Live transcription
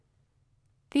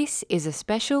This is a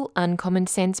special Uncommon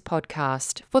Sense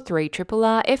podcast for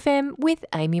 3RRR FM with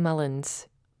Amy Mullins.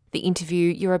 The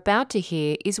interview you're about to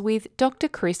hear is with Dr.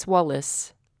 Chris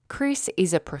Wallace. Chris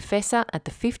is a professor at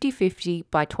the 50/50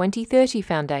 by 2030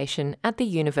 Foundation at the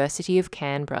University of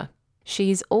Canberra.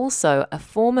 She's also a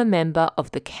former member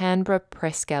of the Canberra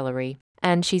Press Gallery,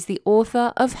 and she's the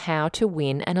author of How to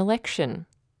Win an Election.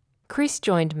 Chris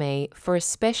joined me for a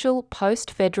special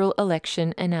post-federal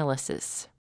election analysis.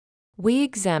 We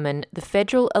examine the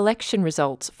federal election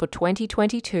results for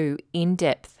 2022 in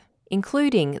depth,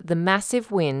 including the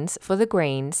massive wins for the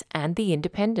Greens and the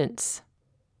Independents.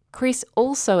 Chris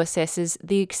also assesses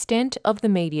the extent of the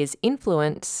media's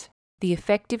influence, the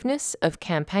effectiveness of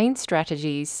campaign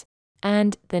strategies,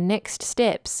 and the next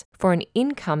steps for an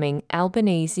incoming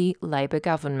Albanese Labor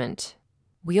government.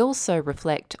 We also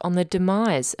reflect on the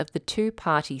demise of the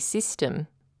two-party system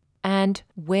and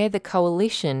where the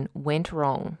coalition went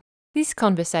wrong. This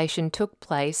conversation took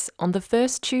place on the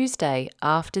first Tuesday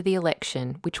after the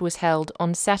election, which was held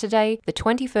on Saturday, the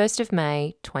 21st of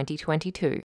May,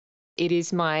 2022. It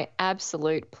is my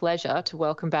absolute pleasure to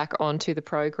welcome back onto the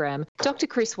program Dr.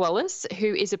 Chris Wallace,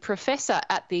 who is a professor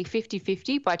at the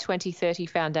 50/50 by 2030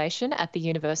 Foundation at the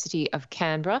University of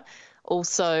Canberra,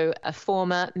 also a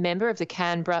former member of the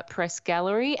Canberra Press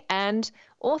Gallery and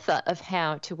author of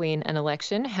How to Win an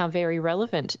Election. How very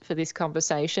relevant for this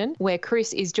conversation, where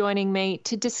Chris is joining me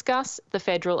to discuss the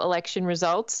federal election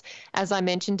results. As I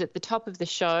mentioned at the top of the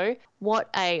show, what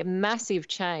a massive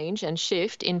change and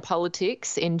shift in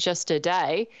politics in just a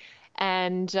day.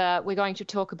 And we're going to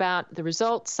talk about the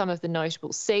results, some of the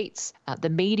notable seats, the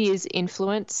media's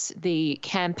influence, the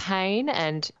campaign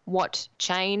and what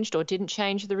changed or didn't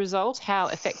change the result, how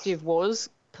effective was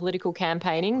political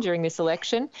campaigning during this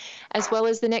election, as well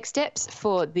as the next steps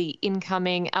for the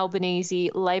incoming Albanese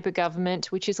Labor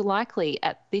government, which is likely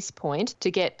at this point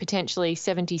to get potentially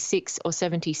 76 or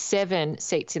 77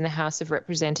 seats in the House of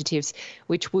Representatives,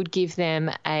 which would give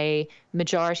them a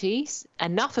majority,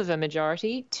 enough of a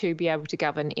majority to be able to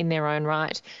govern in their own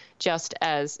right, just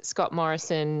as Scott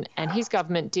Morrison and his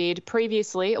government did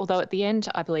previously, although at the end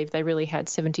I believe they really had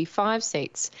 75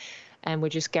 seats and were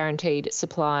just guaranteed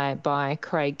supply by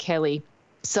Craig Kelly.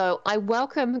 So I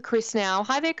welcome Chris now.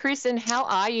 Hi there, Chris, and how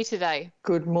are you today?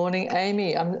 Good morning,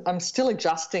 Amy. I'm still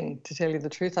adjusting, to tell you the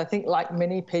truth. I think, like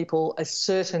many people, a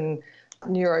certain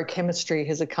neurochemistry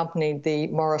has accompanied the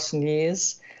Morrison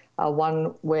years,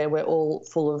 one where we're all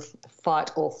full of fight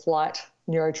or flight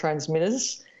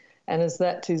neurotransmitters. And as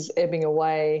that is ebbing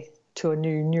away to a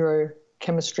new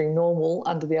neurochemistry normal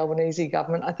under the Albanese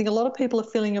government, I think a lot of people are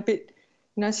feeling a bit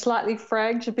slightly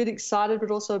fragged, a bit excited,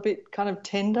 but also a bit kind of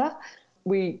tender.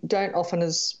 We don't often,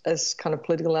 as kind of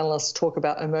political analysts, talk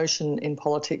about emotion in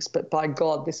politics, but by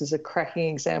God, this is a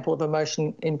cracking example of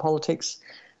emotion in politics,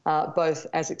 both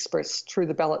as expressed through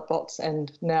the ballot box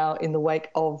and now in the wake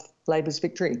of Labor's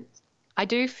victory. I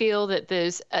do feel that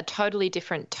there's a totally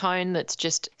different tone that's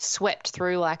just swept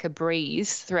through like a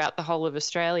breeze throughout the whole of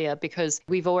Australia, because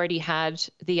we've already had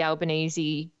the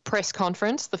Albanese press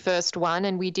conference, the first one,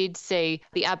 and we did see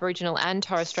the Aboriginal and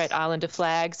Torres Strait Islander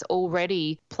flags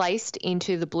already placed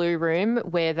into the Blue Room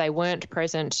where they weren't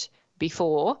present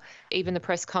before. Even the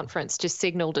press conference just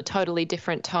signalled a totally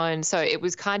different tone. So it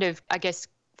was kind of, I guess,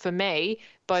 for me,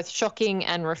 both shocking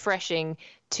and refreshing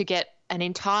to get an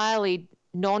entirely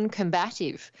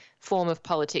non-combative form of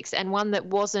politics, and one that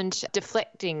wasn't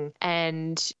deflecting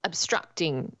and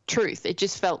obstructing truth. It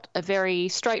just felt a very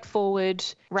straightforward,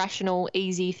 rational,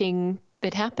 easy thing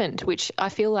that happened, which I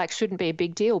feel like shouldn't be a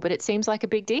big deal, but it seems like a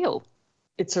big deal.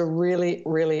 It's a really,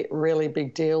 really, really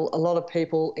big deal. A lot of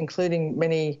people, including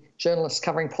many journalists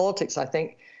covering politics, I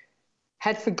think,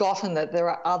 had forgotten that there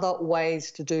are other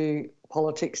ways to do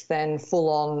politics than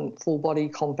full-on, full-body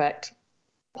combat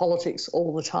politics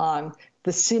all the time.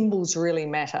 The symbols really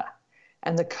matter,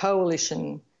 and the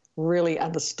coalition really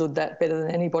understood that better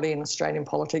than anybody in Australian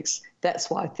politics.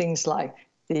 That's why things like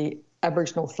the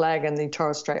Aboriginal flag and the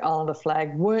Torres Strait Islander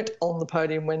flag weren't on the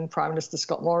podium when Prime Minister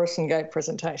Scott Morrison gave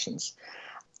presentations.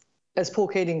 As Paul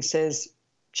Keating says,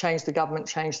 change the government,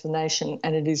 change the nation,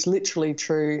 and it is literally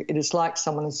true. It is like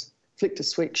someone has flicked a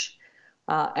switch,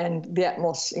 and the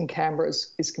atmos in Canberra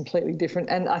is completely different.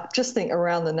 And I just think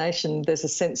around the nation there's a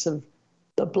sense of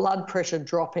the blood pressure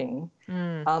dropping,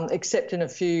 except in a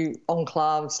few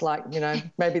enclaves like,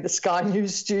 maybe the Sky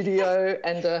News studio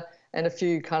and a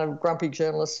few kind of grumpy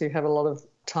journalists who have a lot of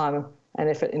time and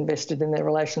effort invested in their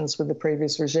relations with the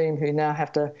previous regime, who now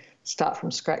have to start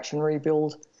from scratch and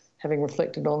rebuild, having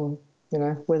reflected on,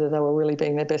 whether they were really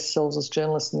being their best selves as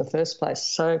journalists in the first place.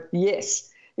 So, yes,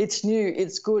 it's new,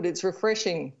 it's good, it's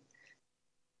refreshing.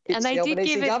 It's the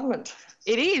Albanese government.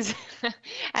 It is.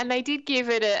 And they did give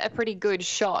it a pretty good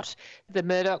shot, the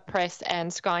Murdoch Press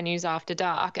and Sky News After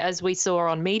Dark, as we saw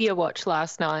on Media Watch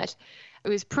last night. It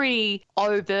was pretty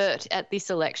overt at this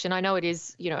election. I know it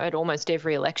is, at almost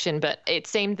every election, but it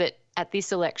seemed that at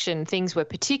this election things were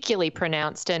particularly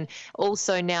pronounced, and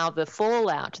also now the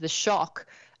fallout, the shock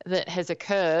that has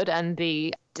occurred and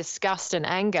the disgust and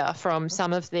anger from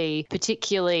some of the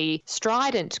particularly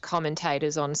strident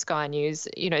commentators on Sky News,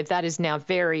 that is now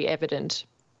very evident.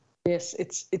 Yes,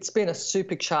 it's been a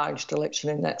supercharged election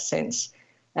in that sense.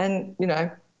 And,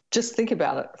 just think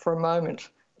about it for a moment.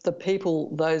 The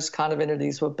people those kind of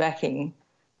entities were backing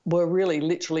were really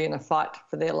literally in a fight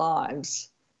for their lives,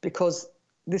 because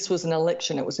this was an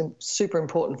election. It was super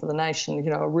important for the nation,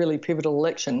 a really pivotal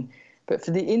election. But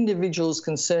for the individuals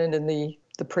concerned in the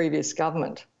previous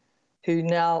government, who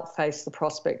now face the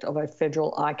prospect of a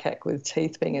federal ICAC with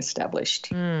teeth being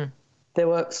established, there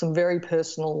were some very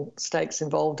personal stakes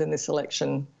involved in this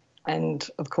election. And,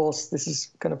 of course, this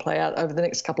is going to play out over the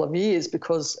next couple of years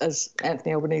because, as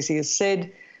Anthony Albanese has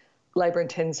said, Labor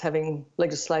intends having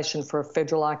legislation for a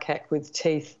federal ICAC with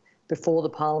teeth before the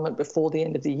Parliament, before the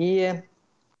end of the year.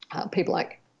 People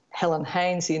like Helen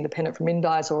Haynes, the independent from Indi,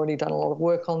 has already done a lot of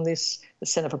work on this. The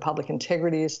Centre for Public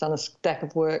Integrity has done a stack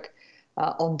of work.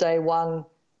 On day one,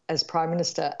 as Prime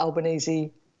Minister,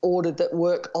 Albanese ordered that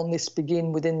work on this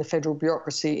begin within the federal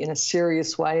bureaucracy in a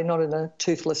serious way, not in a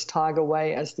toothless tiger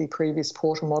way as the previous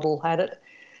Porter model had it.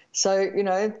 So,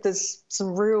 there's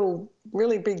some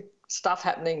really big stuff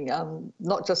happening,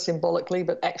 not just symbolically,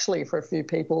 but actually for a few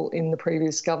people in the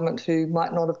previous government who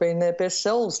might not have been their best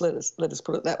selves, let us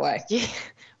put it that way. Yeah,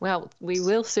 well, we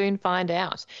will soon find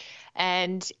out.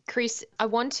 And Chris, I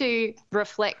want to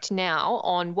reflect now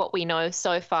on what we know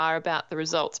so far about the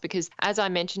results, because as I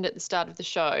mentioned at the start of the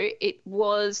show, it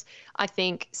was, I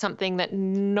think, something that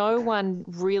no one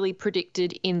really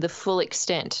predicted in the full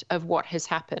extent of what has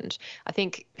happened. I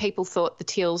think people thought the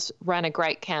Teals ran a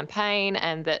great campaign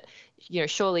and that,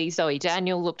 surely Zoe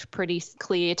Daniel looked pretty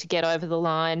clear to get over the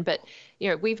line. But,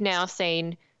 we've now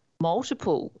seen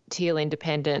multiple Teal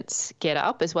independents get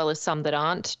up, as well as some that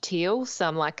aren't Teal,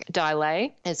 some like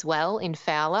Dilay as well in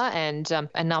Fowler, and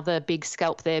another big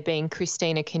scalp there being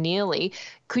Christina Keneally.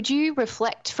 Could you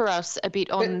reflect for us a bit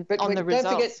on the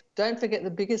results? Don't forget the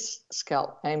biggest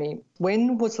scalp, Amy.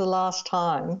 When was the last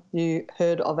time you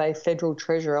heard of a federal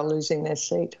treasurer losing their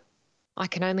seat? I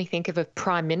can only think of a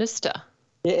Prime Minister.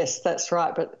 Yes, that's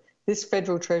right. But this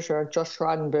federal treasurer, Josh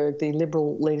Frydenberg, the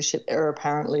Liberal leadership heir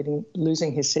apparently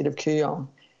losing his seat of Kooyong,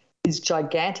 is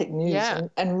gigantic news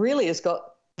and really has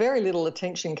got very little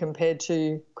attention compared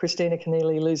to Christina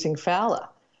Keneally losing Fowler,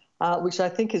 which I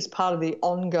think is part of the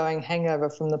ongoing hangover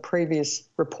from the previous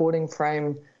reporting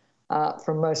frame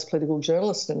from most political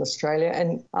journalists in Australia.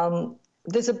 And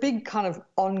there's a big kind of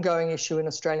ongoing issue in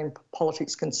Australian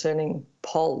politics concerning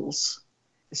polls.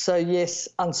 So, yes,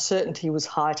 uncertainty was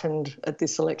heightened at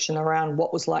this election around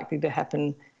what was likely to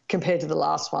happen compared to the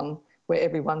last one, where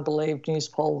everyone believed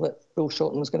Newspoll that Bill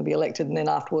Shorten was going to be elected, and then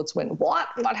afterwards went, what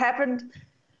happened?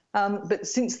 But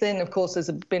since then, of course, there's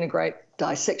been a great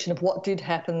dissection of what did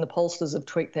happen. The pollsters have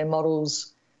tweaked their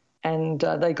models, and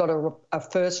they got a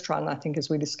first run, I think, as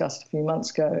we discussed a few months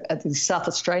ago, at the South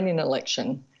Australian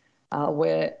election,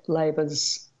 where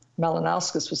Labor's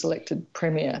Malinowskis was elected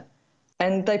Premier.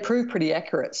 And they proved pretty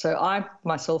accurate. So I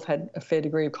myself had a fair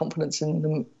degree of confidence in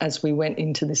them as we went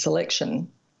into this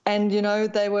election. And,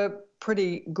 they were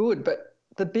pretty good. But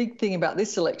the big thing about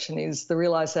this election is the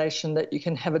realisation that you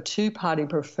can have a two-party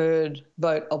preferred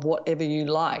vote of whatever you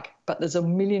like, but there's a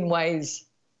million ways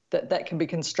that can be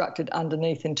constructed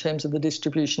underneath in terms of the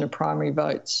distribution of primary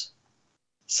votes.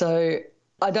 So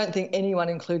I don't think anyone,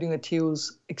 including the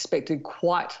Teals, expected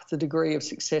quite the degree of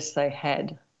success they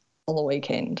had on the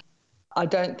weekend. I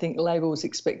don't think Labor was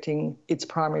expecting its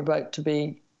primary vote to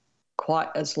be quite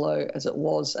as low as it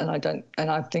was, and I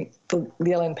think the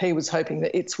LNP was hoping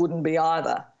that its wouldn't be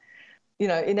either.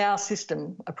 In our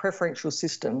system, a preferential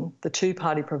system, the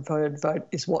two-party preferred vote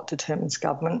is what determines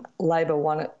government. Labor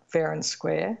won it fair and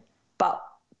square, but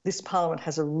this parliament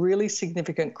has a really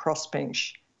significant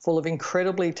crossbench full of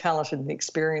incredibly talented and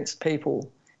experienced people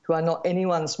who are not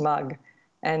anyone's mug,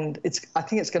 and I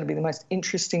think it's going to be the most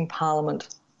interesting parliament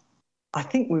I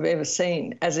think we've ever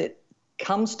seen, as it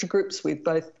comes to grips with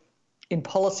both in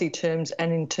policy terms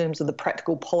and in terms of the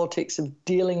practical politics of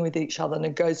dealing with each other,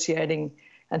 negotiating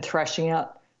and thrashing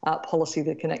out policy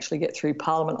that can actually get through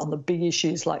Parliament on the big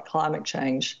issues like climate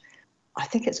change. I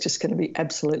think it's just going to be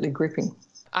absolutely gripping.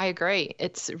 I agree.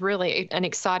 It's really an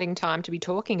exciting time to be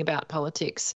talking about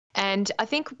politics. And I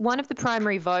think one of the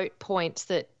primary vote points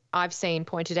that I've seen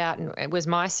pointed out, and it was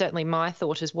certainly my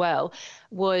thought as well,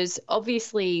 was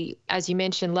obviously, as you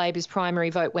mentioned, Labor's primary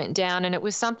vote went down, and it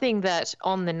was something that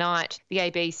on the night the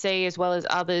ABC as well as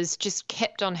others just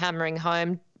kept on hammering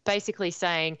home, basically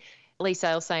saying, Lee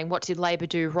Sales saying, what did Labor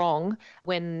do wrong,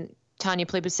 when Tanya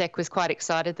Plibersek was quite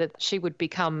excited that she would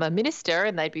become a minister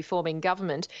and they'd be forming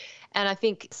government. And I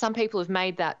think some people have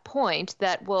made that point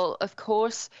that, well, of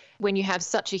course, when you have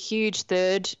such a huge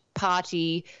third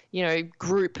party,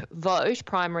 group vote,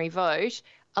 primary vote,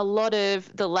 a lot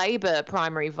of the Labor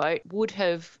primary vote would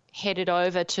have headed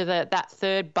over to that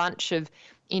third bunch of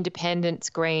independents,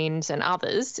 Greens and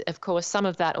others. Of course, some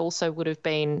of that also would have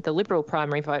been the Liberal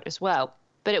primary vote as well.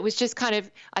 But it was just kind of,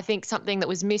 I think, something that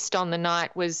was missed on the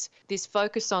night was this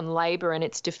focus on Labor and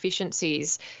its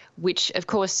deficiencies, which, of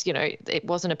course, it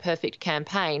wasn't a perfect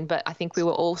campaign, but I think we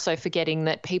were also forgetting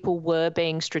that people were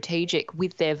being strategic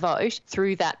with their vote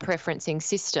through that preferencing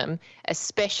system,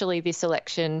 especially this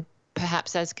election,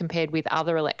 perhaps as compared with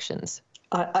other elections.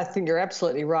 I think you're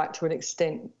absolutely right to an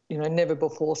extent, never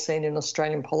before seen in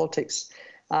Australian politics.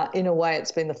 In a way,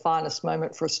 it's been the finest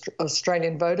moment for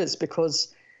Australian voters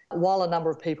because while a number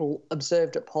of people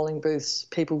observed at polling booths,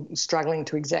 people struggling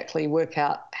to exactly work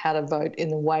out how to vote in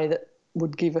the way that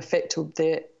would give effect to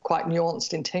their quite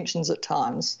nuanced intentions at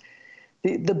times,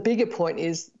 the bigger point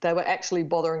is they were actually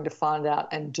bothering to find out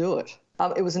and do it.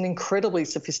 It was an incredibly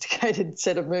sophisticated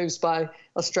set of moves by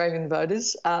Australian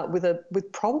voters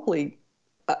with probably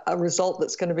a result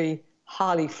that's going to be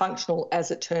highly functional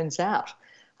as it turns out.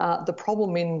 The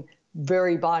problem in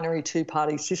very binary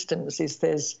two-party systems is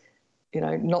there's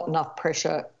not enough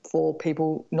pressure for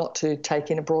people not to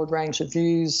take in a broad range of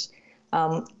views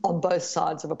on both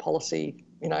sides of a policy,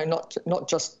 not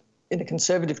just in a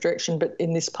conservative direction, but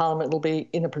in this parliament it'll be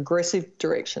in a progressive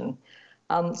direction.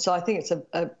 So I think it's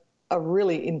a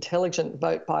really intelligent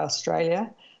vote by Australia.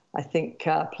 I think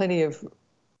plenty of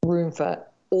room for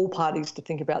all parties to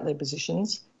think about their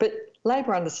positions. But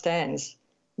Labor understands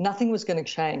nothing was going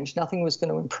to change, nothing was going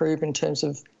to improve in terms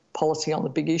of policy on the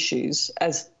big issues,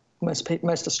 as most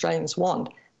Australians want,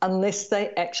 unless they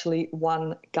actually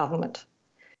won government.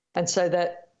 And so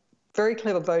that very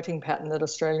clever voting pattern that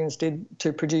Australians did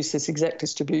to produce this exact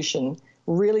distribution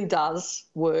really does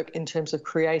work in terms of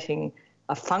creating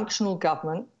a functional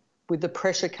government with the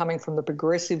pressure coming from the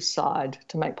progressive side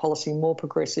to make policy more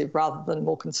progressive rather than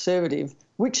more conservative,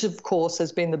 which of course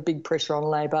has been the big pressure on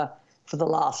Labor for the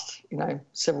last,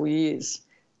 several years.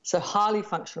 So highly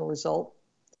functional result,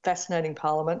 fascinating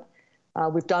parliament.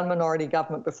 We've done minority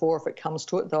government before if it comes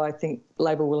to it, though I think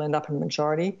Labor will end up in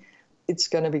majority. It's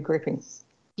going to be gripping.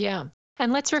 Yeah.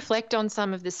 And let's reflect on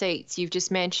some of the seats. You've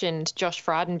just mentioned Josh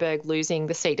Frydenberg losing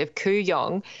the seat of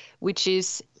Kooyong, which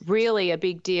is really a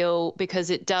big deal because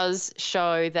it does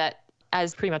show that,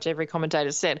 as pretty much every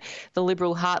commentator said, the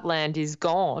Liberal heartland is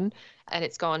gone and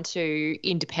it's gone to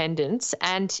independents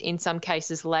and in some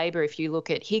cases Labor. If you look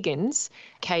at Higgins,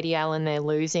 Katie Allen, they're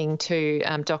losing to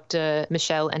Dr.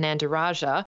 Michelle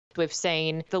Anandaraja. We've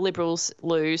seen the Liberals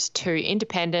lose to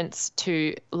independents,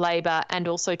 to Labor and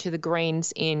also to the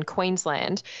Greens in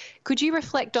Queensland. Could you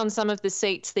reflect on some of the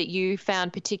seats that you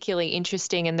found particularly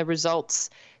interesting and the results,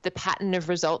 the pattern of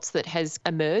results that has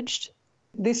emerged?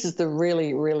 This is the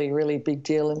really, really, really big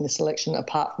deal in this election,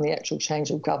 apart from the actual change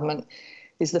of government,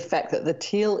 is the fact that the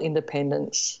Teal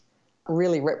independents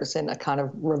really represent a kind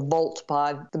of revolt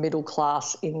by the middle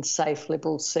class in safe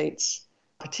Liberal seats,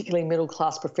 particularly middle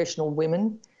class professional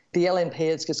women. The LNP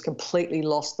has just completely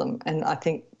lost them. And I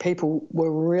think people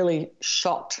were really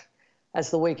shocked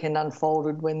as the weekend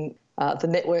unfolded when the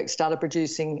network started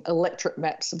producing electorate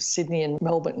maps of Sydney and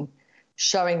Melbourne,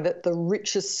 showing that the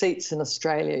richest seats in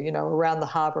Australia, around the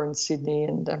harbour in Sydney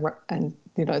and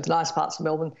the nice parts of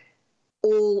Melbourne,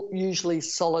 all usually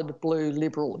solid blue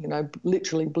Liberal,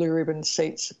 literally blue ribbon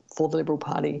seats for the Liberal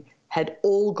Party, had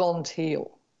all gone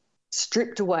teal,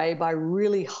 stripped away by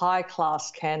really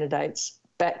high-class candidates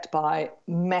backed by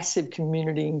massive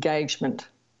community engagement.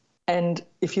 And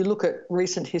if you look at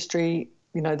recent history,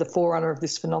 the forerunner of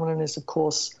this phenomenon is, of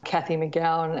course, Cathy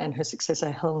McGowan and her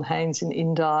successor Helen Haines in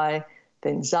Indi,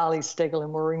 then Zali Steggall in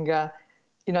Warringah.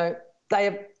 They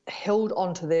have held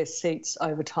onto their seats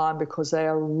over time because they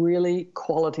are really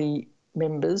quality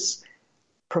members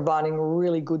providing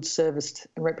really good service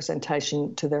and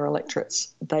representation to their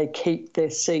electorates. They keep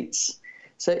their seats.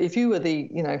 So if you were the,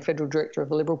 federal director of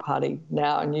the Liberal Party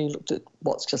now and you looked at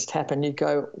what's just happened, you'd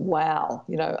go, wow,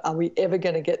 are we ever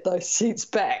going to get those seats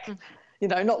back?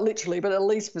 Not literally, but at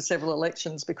least for several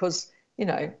elections because,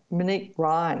 Monique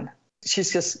Ryan,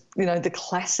 she's just, the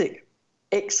classic,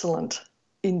 excellent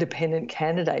independent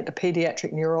candidate, a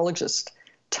paediatric neurologist,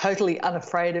 totally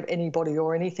unafraid of anybody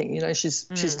or anything. You know,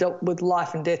 she's dealt with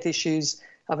life and death issues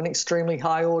of an extremely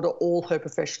high order all her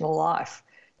professional life.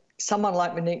 Someone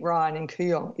like Monique Ryan in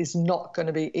Kooyong is not going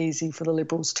to be easy for the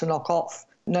Liberals to knock off,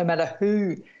 no matter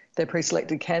who their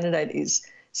pre-selected candidate is.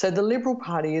 So the Liberal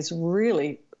Party is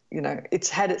really, you know, it's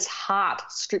had its heart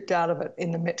stripped out of it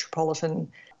in the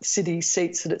metropolitan city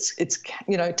seats that it's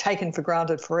you know, taken for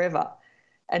granted forever.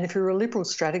 And if you're a Liberal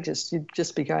strategist, you'd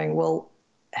just be going, well,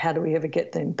 how do we ever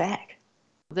get them back?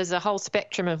 There's a whole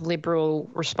spectrum of Liberal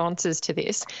responses to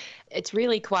this. It's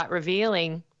really quite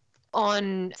revealing.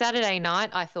 On Saturday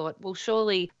night, I thought, well,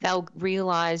 surely they'll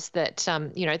realise that,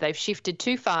 you know, they've shifted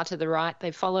too far to the right.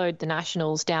 They've followed the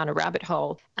Nationals down a rabbit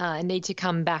hole and need to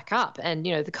come back up. And,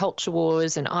 you know, the culture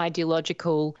wars and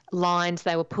ideological lines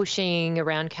they were pushing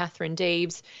around Catherine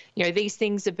Deves, you know, these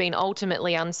things have been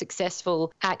ultimately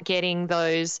unsuccessful at getting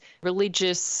those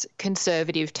religious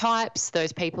conservative types,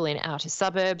 those people in outer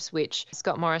suburbs, which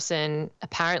Scott Morrison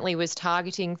apparently was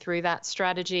targeting through that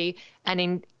strategy.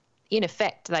 And in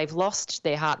effect, they've lost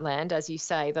their heartland. As you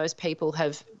say, those people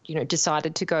have, you know,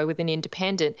 decided to go with an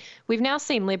independent. We've now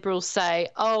seen Liberals say,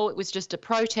 oh, it was just a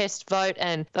protest vote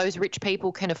and those rich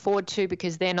people can afford to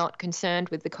because they're not concerned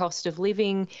with the cost of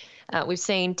living. We've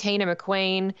seen Tina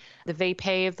McQueen, the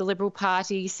VP of the Liberal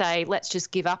Party, say, let's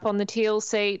just give up on the Teal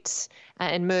seats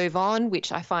and move on,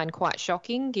 which I find quite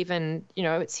shocking given, you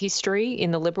know, its history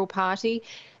in the Liberal Party.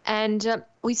 And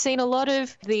we've seen a lot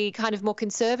of the kind of more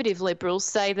conservative Liberals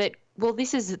say that, well,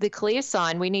 this is the clear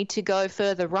sign we need to go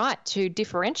further right to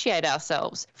differentiate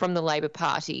ourselves from the Labor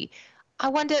Party. I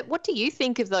wonder, what do you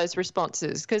think of those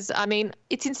responses? Because, I mean,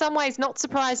 it's in some ways not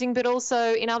surprising, but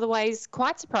also in other ways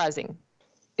quite surprising.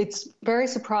 It's very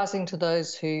surprising to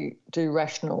those who do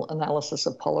rational analysis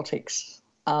of politics.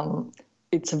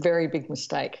 It's a very big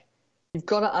mistake. You've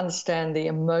got to understand the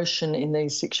emotion in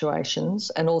these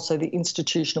situations and also the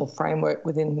institutional framework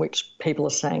within which people are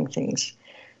saying things.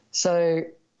 So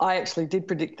I actually did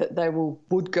predict that they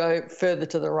would go further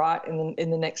to the right in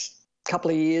the next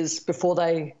couple of years before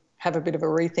they have a bit of a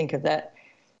rethink of that.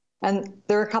 And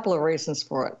there are a couple of reasons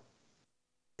for it.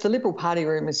 The Liberal Party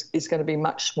room is going to be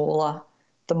much smaller.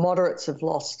 The moderates have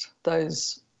lost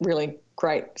those really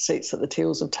great seats that the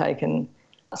Teals have taken.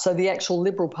 So the actual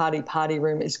Liberal Party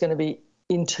room is going to be,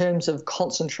 in terms of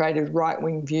concentrated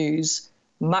right-wing views,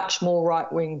 much more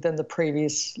right-wing than the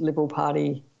previous Liberal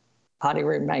Party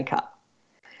room makeup.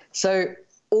 So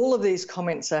all of these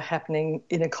comments are happening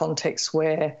in a context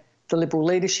where the Liberal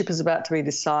leadership is about to be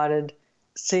decided.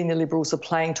 Senior Liberals are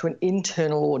playing to an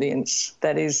internal audience,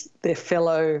 that is their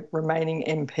fellow remaining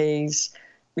MPs,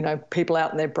 you know, people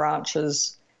out in their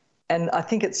branches. And I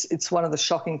think it's one of the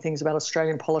shocking things about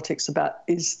Australian politics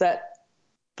is that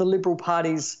the Liberal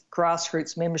Party's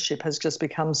grassroots membership has just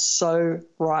become so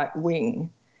right-wing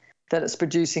that it's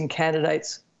producing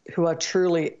candidates who are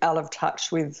truly out of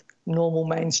touch with normal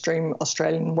mainstream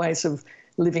Australian ways of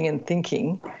living and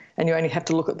thinking. And you only have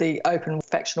to look at the open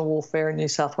factional warfare in New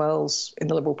South Wales in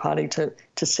the Liberal Party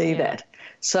to see that.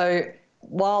 So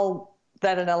while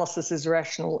that analysis is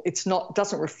rational,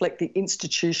 doesn't reflect the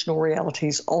institutional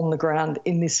realities on the ground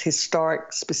in this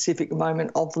historic, specific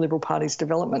moment of the Liberal Party's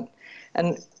development.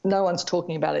 And no one's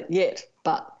talking about it yet,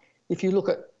 but if you look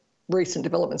at recent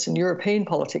developments in European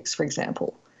politics, for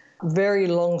example, very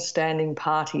long-standing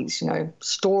parties, you know,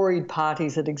 storied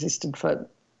parties that existed for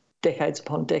decades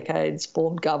upon decades,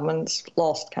 formed governments,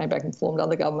 lost, came back and formed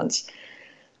other governments.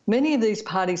 Many of these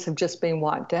parties have just been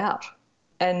wiped out.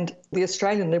 And the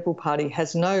Australian Liberal Party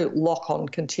has no lock-on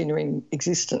continuing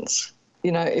existence.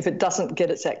 You know, if it doesn't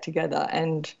get its act together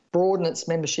and broaden its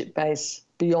membership base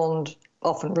beyond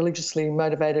often religiously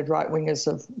motivated right-wingers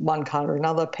of one kind or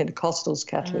another, Pentecostals,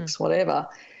 Catholics, whatever,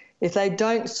 if they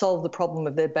don't solve the problem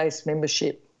of their base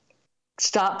membership,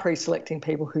 start pre-selecting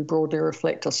people who broadly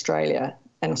reflect Australia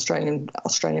and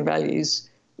Australian values,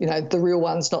 you know, the real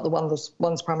ones, not the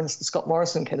ones Prime Minister Scott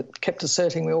Morrison kept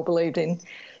asserting we all believed in,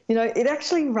 you know, it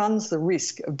actually runs the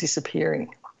risk of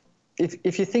disappearing.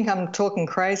 If you think I'm talking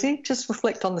crazy, just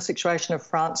reflect on the situation of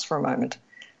France for a moment.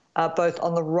 Both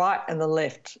on the right and the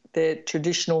left, their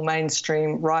traditional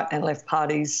mainstream right and left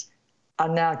parties are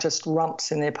now just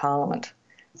rumps in their parliament.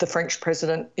 The French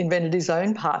president invented his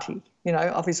own party, you know,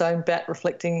 of his own bat,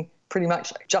 reflecting pretty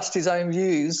much just his own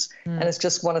views, and has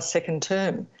just won a second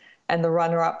term. And the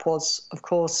runner-up was, of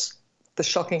course, the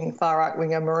shocking far-right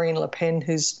winger Marine Le Pen,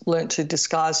 who's learnt to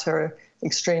disguise her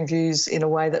extreme views in a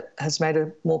way that has made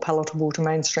her more palatable to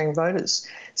mainstream voters.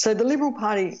 So the Liberal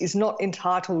Party is not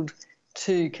entitled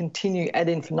to continue ad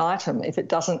infinitum if it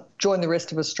doesn't join the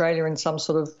rest of Australia in some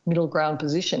sort of middle ground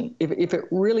position. If it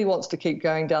really wants to keep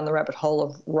going down the rabbit hole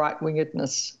of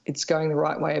right-wingedness, it's going the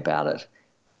right way about it.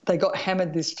 They got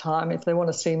hammered this time. If they want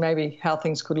to see maybe how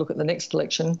things could look at the next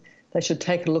election, they should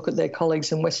take a look at their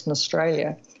colleagues in Western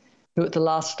Australia, who at the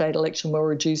last state election were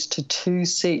reduced to 2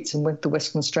 seats and went to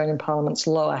Western Australian Parliament's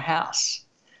lower house.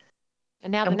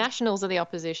 And now the Nationals are the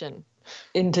opposition.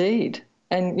 Indeed.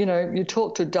 And, you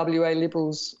talk to WA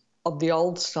Liberals of the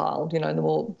old style,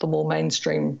 the more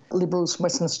mainstream Liberals from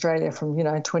Western Australia from,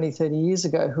 20, 30 years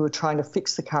ago who are trying to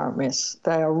fix the current mess.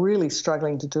 They are really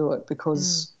struggling to do it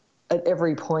because at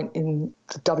every point in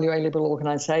the WA Liberal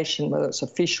organisation, whether it's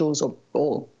officials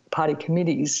or party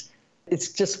committees,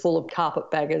 it's just full of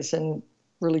carpetbaggers and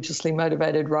religiously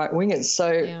motivated right-wingers.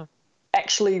 So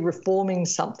actually reforming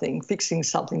something, fixing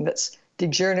something that's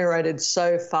degenerated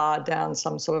so far down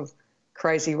some sort of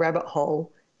crazy rabbit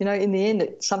hole, in the end,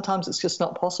 sometimes it's just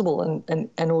not possible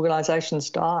and organisations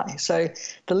die. So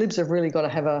the Libs have really got to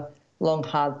have a long,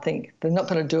 hard think. They're not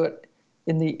going to do it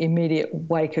in the immediate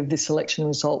wake of this election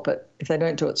result, but if they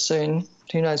don't do it soon,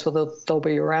 who knows whether they'll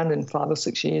be around in 5 or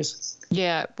 6 years.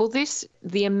 Yeah, well,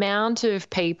 the amount of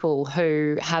people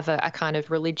who have a kind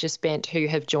of religious bent who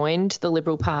have joined the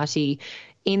Liberal Party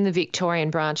in the Victorian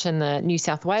branch and the New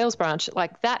South Wales branch,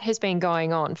 like that has been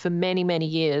going on for many, many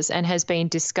years and has been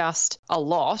discussed a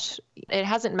lot. It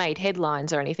hasn't made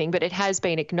headlines or anything, but it has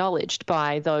been acknowledged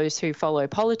by those who follow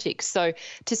politics. So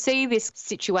to see this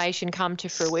situation come to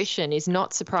fruition is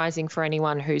not surprising for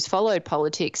anyone who's followed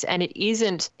politics, and it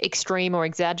isn't extreme or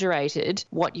exaggerated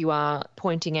what you are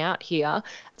pointing out here.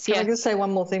 So, Can I just say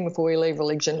one more thing before we leave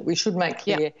religion? We should make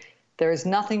clear there is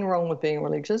nothing wrong with being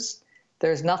religious.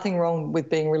 There is nothing wrong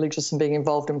with being religious and being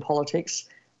involved in politics.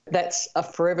 That's a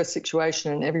forever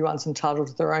situation and everyone's entitled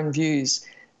to their own views.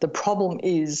 The problem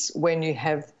is when you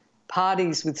have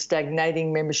parties with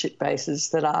stagnating membership bases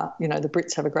that are, the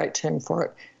Brits have a great term for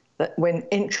it, that when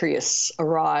entryists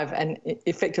arrive and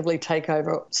effectively take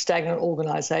over stagnant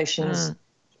organisations,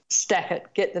 stack it,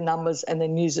 get the numbers and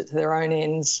then use it to their own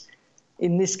ends,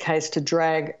 in this case to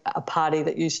drag a party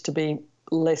that used to be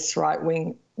less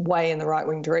right-wing way in the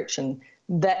right-wing direction,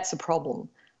 that's a problem.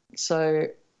 So,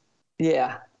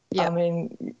 I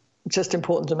mean, just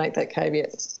important to make that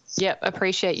caveat. Yep,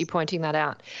 appreciate you pointing that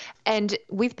out. And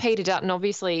with Peter Dutton,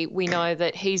 obviously, we know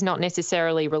that he's not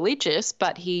necessarily religious,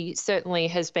 but he certainly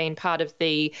has been part of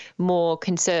the more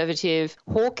conservative,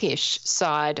 hawkish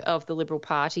side of the Liberal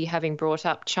Party, having brought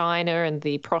up China and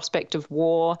the prospect of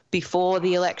war before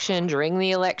the election, during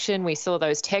the election. We saw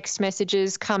those text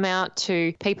messages come out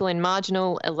to people in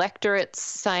marginal electorates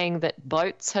saying that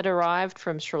boats had arrived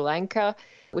from Sri Lanka,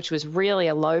 which was really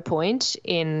a low point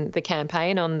in the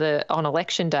campaign on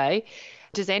election day.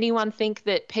 Does anyone think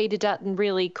that Peter Dutton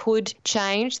really could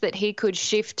change, that he could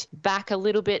shift back a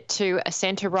little bit to a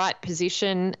centre-right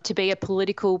position to be a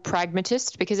political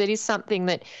pragmatist? Because it is something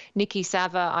that Nikki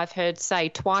Sava, I've heard say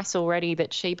twice already,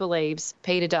 that she believes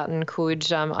Peter Dutton could,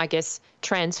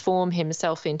 transform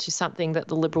himself into something that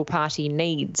the Liberal Party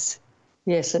needs.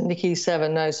 Yes, and Nikki Sava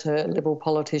knows her Liberal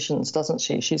politicians, doesn't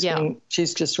she?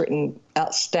 She's just written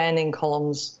outstanding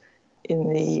columns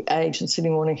in the Age and Sydney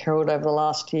Morning Herald over the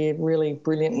last year, really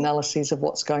brilliant analyses of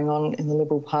what's going on in the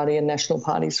Liberal Party and national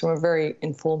parties from a very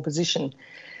informed position.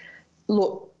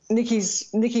 Look,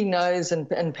 Nikki knows,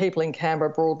 and people in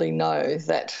Canberra broadly know,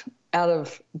 that out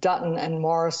of Dutton and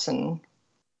Morrison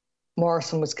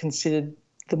was considered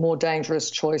the more dangerous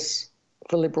choice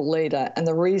for Liberal leader. And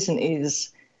the reason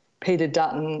is Peter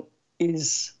Dutton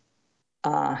is,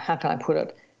 how can I put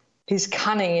it, he's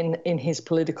cunning in his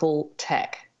political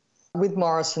tack. With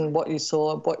Morrison, what you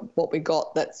saw, what we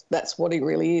got, that's what he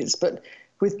really is. But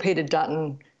with Peter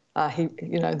Dutton,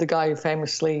 the guy who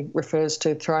famously refers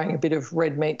to throwing a bit of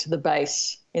red meat to the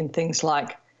base in things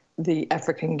like the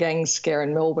African gang scare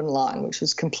in Melbourne line, which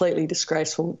was completely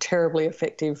disgraceful, terribly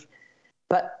effective.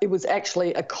 But it was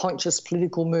actually a conscious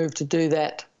political move to do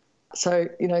that. So,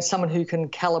 someone who can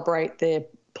calibrate their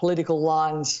political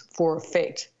lines for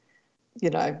effect,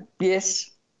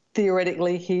 yes,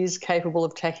 theoretically he is capable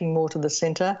of tacking more to the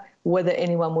centre. Whether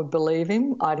anyone would believe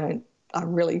him, I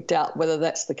really doubt whether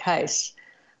that's the case.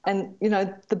 And,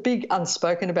 the big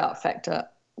unspoken about factor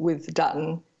with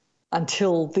Dutton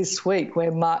until this week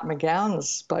where Mark McGowan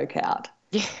spoke out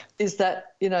is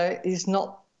that, he's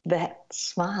not that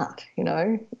smart,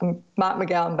 And Mark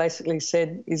McGowan basically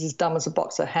said he's as dumb as a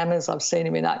box of hammers. I've seen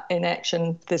him in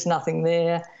action. There's nothing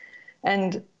there.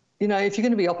 And, if you're going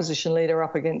to be opposition leader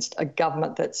up against a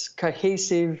government that's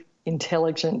cohesive,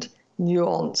 intelligent,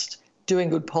 nuanced, doing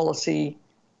good policy,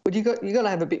 but you've got to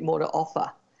have a bit more to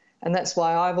offer. And that's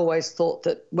why I've always thought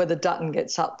that whether Dutton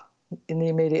gets up in the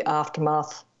immediate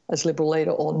aftermath as Liberal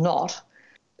leader or not,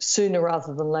 sooner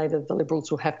rather than later, the Liberals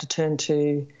will have to turn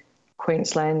to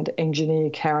Queensland engineer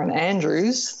Karen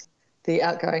Andrews, the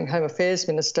outgoing Home Affairs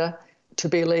Minister, to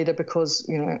be a leader because,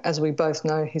 as we both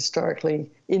know,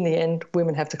 historically, in the end,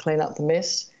 women have to clean up the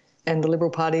mess, and the Liberal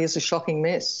Party is a shocking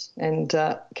mess. And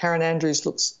Karen Andrews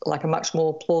looks like a much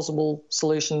more plausible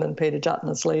solution than Peter Dutton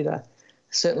as leader,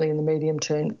 certainly in the medium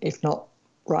term, if not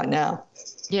right now.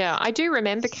 Yeah, I do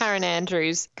remember Karen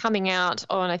Andrews coming out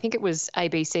on, I think it was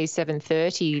ABC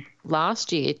 7:30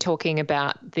 last year, talking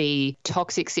about the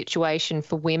toxic situation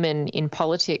for women in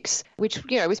politics, which,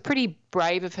 was pretty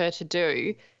brave of her to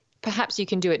do. Perhaps you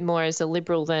can do it more as a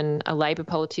Liberal than a Labor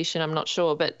politician, I'm not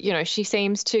sure. But, she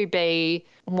seems to be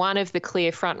one of the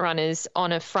clear frontrunners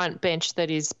on a front bench that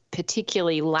is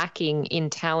particularly lacking in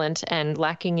talent and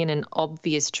lacking in an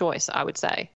obvious choice, I would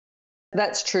say.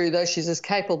 That's true, though she's as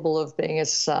capable of being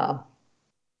as, how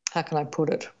can I put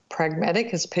it,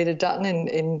 pragmatic as Peter Dutton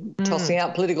in tossing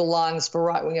out political lines for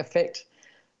right-wing effect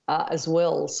as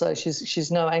well. So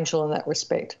she's no angel in that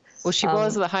respect. Well, she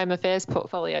was the Home Affairs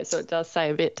portfolio, so it does say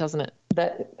a bit, doesn't it?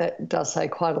 That does say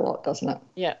quite a lot, doesn't it?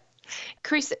 Yeah.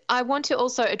 Chris, I want to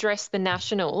also address the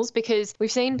Nationals because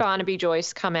we've seen Barnaby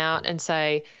Joyce come out and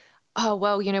say, oh,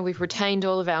 well, we've retained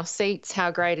all of our seats. How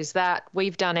great is that?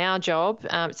 We've done our job.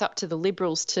 It's up to the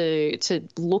Liberals to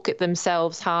look at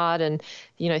themselves hard and,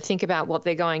 think about what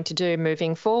they're going to do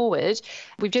moving forward.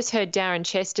 We've just heard Darren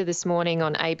Chester this morning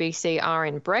on ABC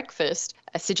RN Breakfast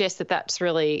suggest that that's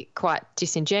really quite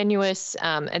disingenuous,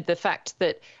 and the fact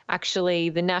that actually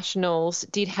the Nationals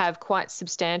did have quite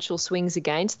substantial swings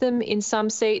against them in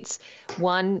some seats.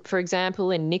 One, for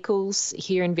example, in Nichols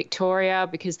here in Victoria,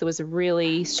 because there was a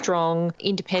really strong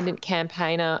independent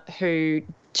campaigner who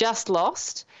just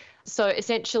lost. So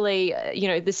essentially,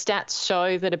 the stats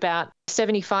show that about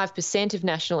 75% of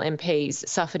National MPs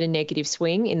suffered a negative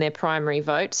swing in their primary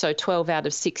vote, so 12 out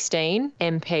of 16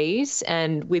 MPs,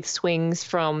 and with swings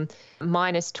from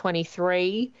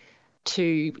 -23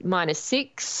 to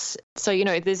 -6. So,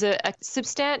 there's a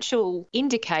substantial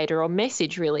indicator or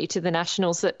message really to the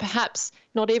Nationals that perhaps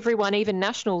not everyone, even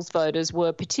Nationals voters,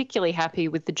 were particularly happy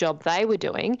with the job they were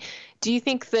doing. Do you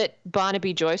think that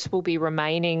Barnaby Joyce will be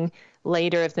remaining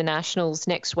leader of the Nationals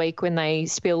next week when they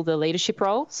spill the leadership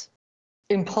roles?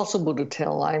 Impossible to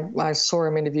tell. I saw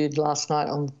him interviewed last night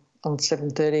on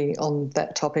 7:30 on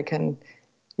that topic, and,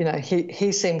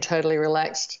 he seemed totally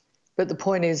relaxed. But the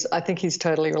point is, I think he's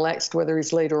totally relaxed whether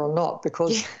he's leader or not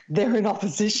because they're in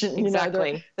opposition.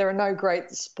 Exactly. There are no great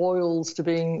spoils to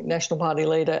being National Party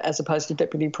leader as opposed to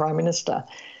Deputy Prime Minister.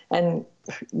 And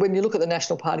when you look at the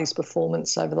National Party's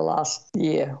performance over the last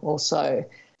year or so,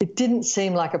 it didn't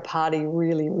seem like a party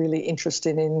really, really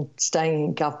interested in staying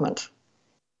in government.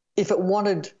 If it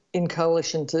wanted in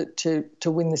coalition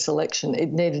to win this election,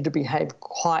 it needed to behave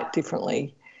quite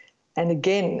differently. And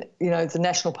again, the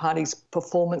National Party's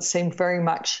performance seemed very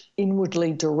much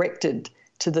inwardly directed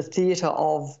to the theatre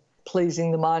of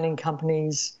pleasing the mining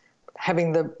companies,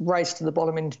 having the race to the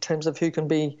bottom in terms of who can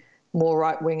be more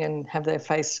right-wing and have their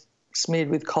face smeared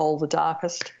with coal the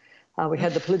darkest. We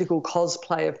had the political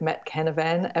cosplay of Matt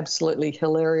Canavan, absolutely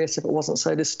hilarious if it wasn't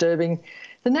so disturbing.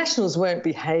 The Nationals weren't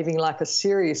behaving like a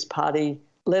serious party,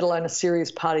 let alone a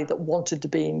serious party that wanted to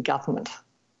be in government.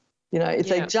 If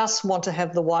they just want to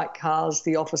have the white cars,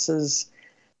 the offices,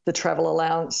 the travel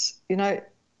allowance,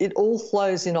 it all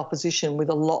flows in opposition with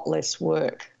a lot less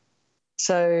work.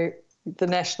 So the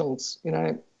Nationals,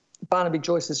 Barnaby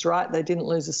Joyce is right. They didn't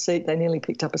lose a seat. They nearly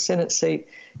picked up a Senate seat.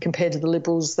 Compared to the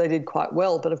Liberals, they did quite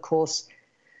well. But, of course,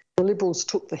 the Liberals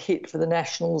took the hit for the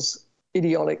Nationals'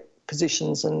 idiotic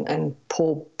positions and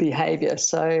poor behaviour.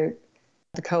 So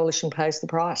the coalition pays the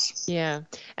price. Yeah.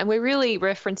 And we're really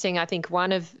referencing, I think,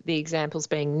 one of the examples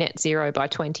being net zero by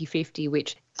 2050,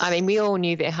 which, we all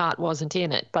knew their heart wasn't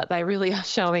in it, but they really are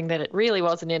showing that it really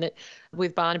wasn't in it,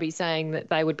 with Barnaby saying that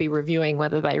they would be reviewing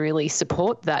whether they really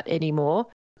support that anymore.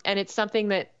 And it's something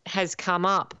that has come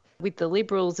up with the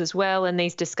Liberals as well, and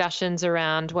these discussions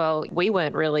around, well, we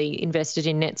weren't really invested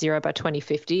in net zero by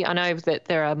 2050. I know that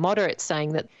there are moderates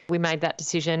saying that we made that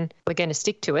decision, we're going to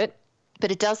stick to it.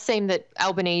 But it does seem that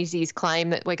Albanese's claim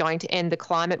that we're going to end the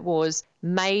climate wars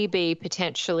may be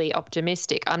potentially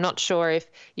optimistic. I'm not sure if,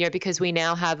 because we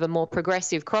now have a more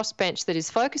progressive crossbench that is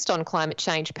focused on climate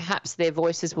change, perhaps their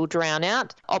voices will drown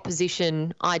out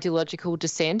opposition ideological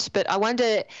dissent. But I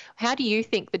wonder, how do you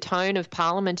think the tone of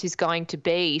Parliament is going to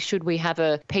be should we have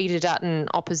a Peter Dutton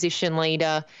opposition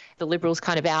leader, the Liberals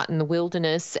kind of out in the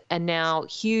wilderness, and now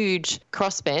huge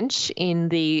crossbench in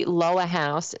the lower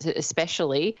house,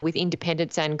 especially with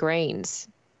independents and Greens?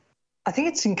 I think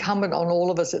it's incumbent on all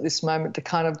of us at this moment to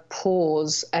kind of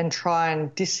pause and try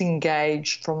and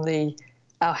disengage from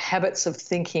our habits of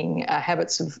thinking, our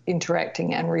habits of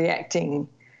interacting and reacting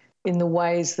in the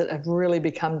ways that have really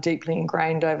become deeply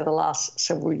ingrained over the last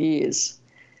several years.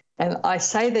 And I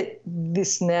say that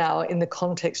this now in the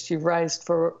context you've raised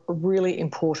for a really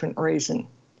important reason,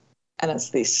 and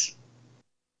it's this.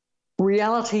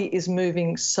 Reality is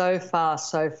moving so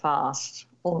fast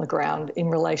on the ground in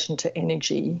relation to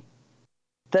energy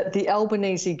that the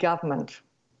Albanese government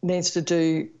needs to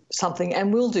do something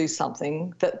and will do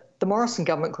something that the Morrison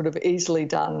government could have easily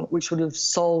done, which would have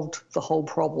solved the whole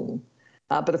problem.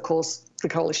 But of course, the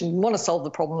coalition didn't want to solve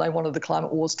the problem. They wanted the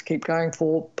climate wars to keep going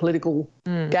for political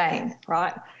gain,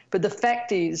 right? But the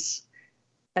fact is,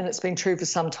 and it's been true for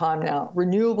some time now,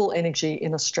 renewable energy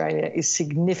in Australia is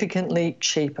significantly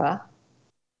cheaper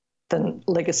than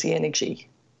legacy energy.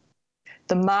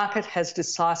 The market has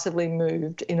decisively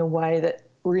moved in a way that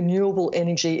renewable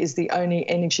energy is the only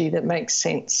energy that makes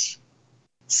sense.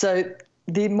 So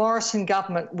the Morrison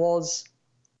government was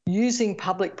using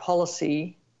public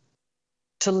policy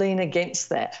to lean against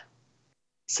that.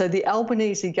 So the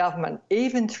Albanese government,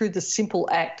 even through the simple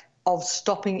act of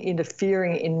stopping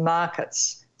interfering in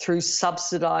markets through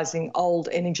subsidising old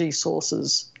energy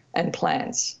sources and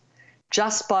plants,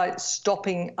 just by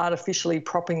stopping artificially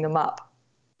propping them up,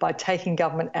 by taking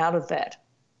government out of that,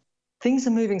 things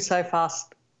are moving so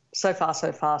fast.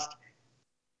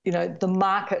 The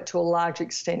market to a large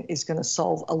extent is going to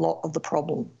solve a lot of the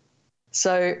problem.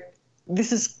 So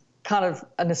this is kind of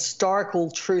an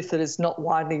historical truth that is not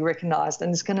widely recognised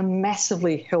and is going to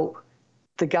massively help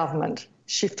the government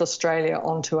shift Australia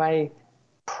onto a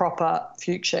proper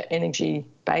future energy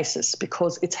basis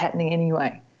because it's happening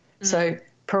anyway. So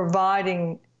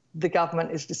providing the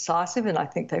government is decisive, and I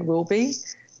think they will be,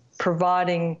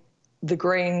 providing the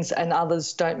Greens and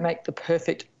others don't make the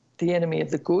perfect the enemy of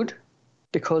the good,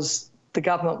 because the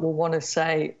government will want to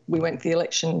say we went to the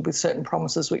election with certain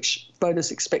promises which voters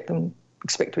expect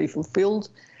to be fulfilled.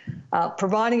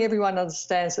 Providing everyone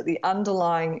understands that the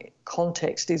underlying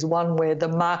context is one where the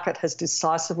market has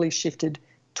decisively shifted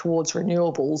towards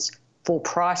renewables for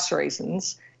price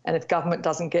reasons, and if government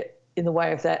doesn't get in the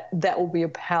way of that, that will be a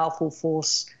powerful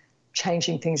force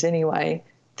changing things anyway.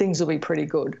 Things will be pretty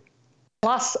good.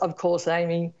 Plus, of course,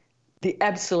 Amy, the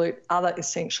absolute other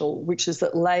essential, which is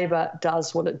that Labor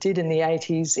does what it did in the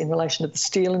 80s in relation to the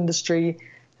steel industry,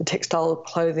 the textile,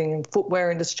 clothing and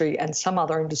footwear industry and some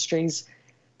other industries,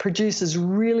 produces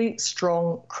really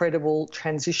strong, credible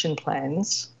transition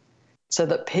plans so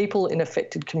that people in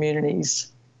affected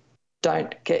communities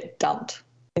don't get dumped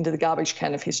into the garbage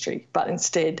can of history, but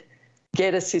instead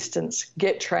get assistance,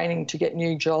 get training to get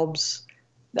new jobs.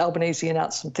 Albanese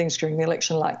announced some things during the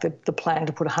election, like the plan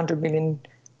to put $100 million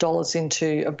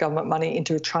of government money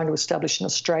into trying to establish an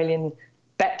Australian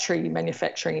battery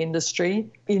manufacturing industry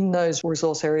in those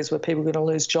resource areas where people are going to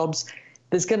lose jobs.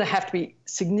 There's going to have to be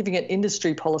significant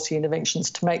industry policy interventions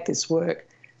to make this work.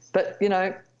 But,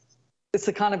 it's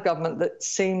the kind of government that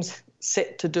seems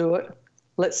set to do it.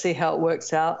 Let's see how it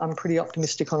works out. I'm pretty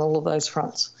optimistic on all of those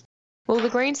fronts. Well, the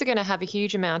Greens are going to have a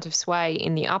huge amount of sway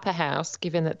in the upper house,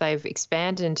 given that they've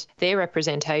expanded their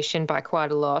representation by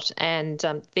quite a lot. And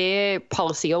their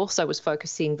policy also was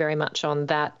focusing very much on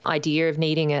that idea of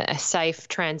needing a safe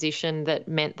transition that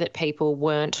meant that people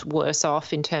weren't worse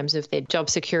off in terms of their job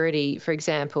security, for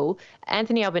example.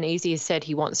 Anthony Albanese has said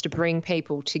he wants to bring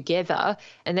people together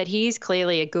and that he is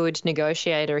clearly a good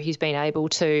negotiator. He's been able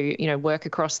to, work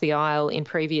across the aisle in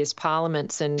previous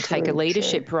parliaments and take a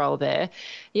leadership role there.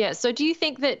 Yeah, so do you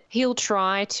think that he'll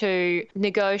try to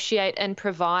negotiate and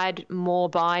provide more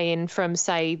buy-in from,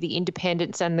 say, the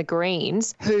independents and the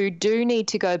Greens, who do need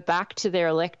to go back to their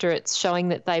electorates showing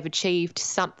that they've achieved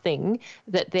something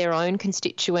that their own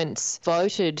constituents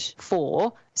voted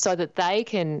for, so that they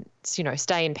can,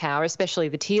 stay in power, especially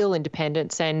the Teal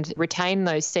independents, and retain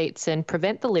those seats and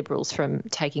prevent the Liberals from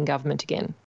taking government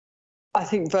again? I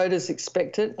think voters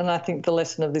expect it, and I think the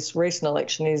lesson of this recent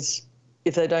election is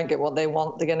if they don't get what they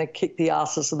want, they're going to kick the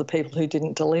asses of the people who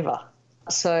didn't deliver.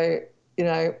 So,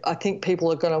 I think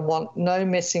people are going to want no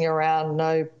messing around,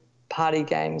 no party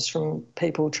games from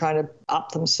people trying to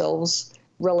up themselves.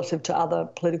 relative to other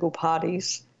political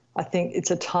parties. I think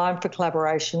it's a time for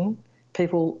collaboration.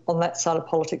 People on that side of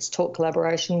politics talk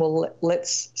collaboration. Well,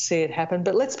 let's see it happen.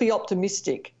 But let's be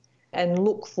optimistic and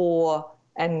look for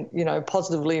and,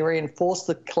 positively reinforce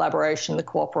the collaboration, the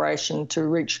cooperation to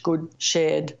reach good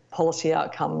shared policy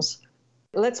outcomes.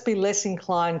 Let's be less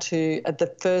inclined to, at the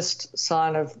first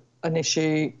sign of an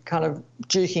issue, kind of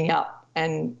duking up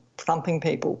and thumping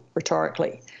people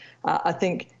rhetorically. I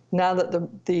think now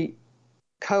that the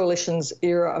coalition's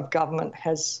era of government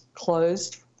has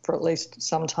closed for at least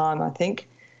some time, I think,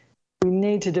 we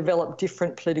need to develop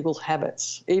different political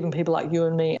habits, even people like you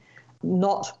and me,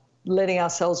 not letting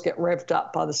ourselves get revved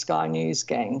up by the Sky News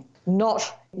gang,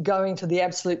 not going to the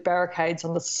absolute barricades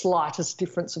on the slightest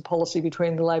difference of policy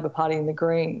between the Labor Party and the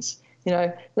Greens.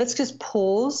 Let's just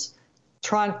pause,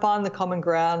 try and find the common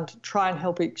ground, try and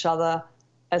help each other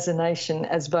as a nation,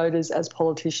 as voters, as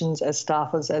politicians, as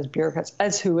staffers, as bureaucrats,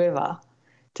 as whoever,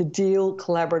 to deal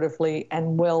collaboratively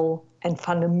and well and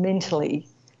fundamentally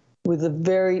with the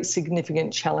very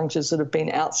significant challenges that have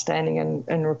been outstanding and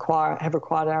have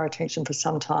required our attention for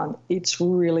some time. It's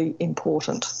really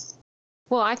important.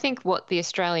 Well, I think what the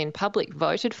Australian public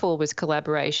voted for was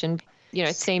collaboration.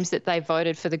 It seems that they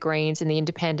voted for the Greens and the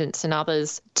Independents and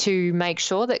others to make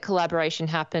sure that collaboration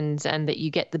happens and that you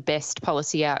get the best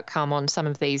policy outcome on some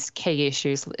of these key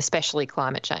issues, especially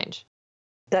climate change.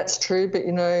 That's true, but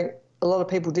a lot of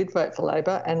people did vote for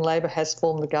Labor, and Labor has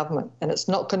formed the government. And it's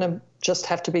not going to just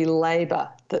have to be Labor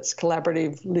that's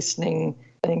collaborative, listening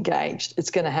and engaged.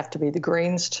 It's going to have to be the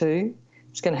Greens too.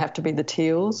 It's going to have to be the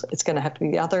Teals. It's going to have to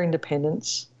be the other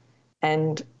independents.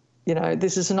 And,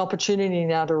 this is an opportunity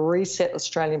now to reset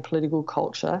Australian political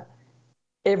culture.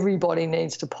 Everybody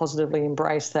needs to positively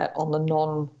embrace that on the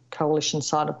non-coalition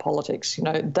side of politics.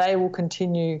 They will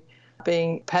continue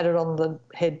being patted on the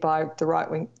head by the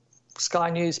right-wing Sky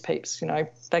News peeps.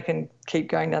 They can keep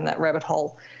going down that rabbit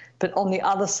hole. But on the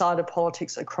other side of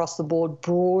politics across the board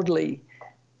broadly,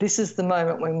 this is the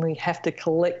moment when we have to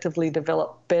collectively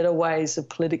develop better ways of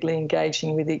politically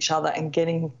engaging with each other and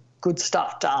getting good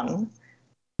stuff done,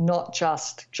 not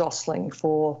just jostling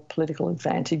for political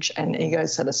advantage and ego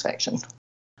satisfaction.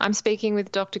 I'm speaking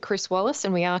with Dr. Chris Wallace,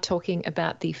 and we are talking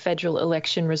about the federal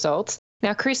election results.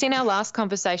 Now, Chris, in our last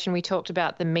conversation, we talked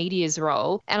about the media's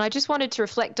role, and I just wanted to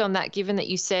reflect on that, given that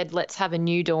you said let's have a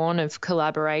new dawn of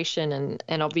collaboration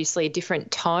and obviously a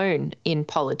different tone in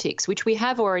politics, which we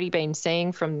have already been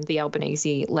seeing from the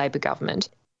Albanese Labor government.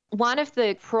 One of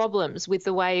the problems with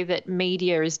the way that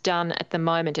media is done at the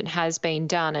moment and has been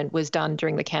done and was done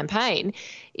during the campaign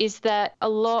is that a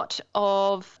lot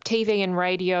of TV and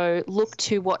radio look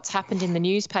to what's happened in the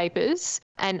newspapers.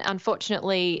 And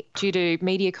unfortunately, due to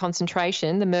media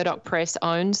concentration, the Murdoch press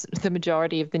owns the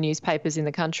majority of the newspapers in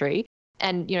the country.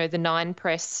 And, the Nine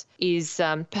press is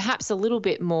perhaps a little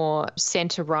bit more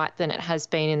centre-right than it has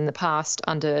been in the past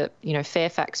under,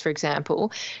 Fairfax, for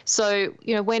example. So,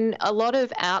 when a lot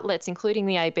of outlets, including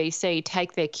the ABC,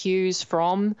 take their cues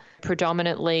from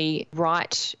predominantly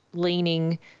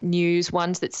right-leaning news,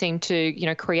 ones that seem to,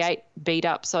 create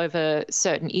beat-ups over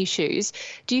certain issues,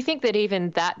 do you think that even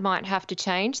that might have to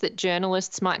change, that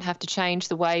journalists might have to change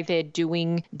the way they're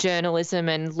doing journalism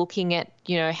and looking at,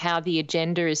 how the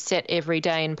agenda is set every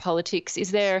day in politics?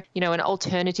 Is there, an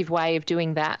alternative way of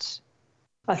doing that?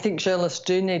 I think journalists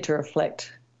do need to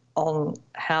reflect on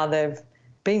how they've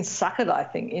been suckered, I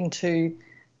think, into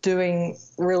doing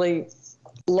really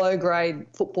low-grade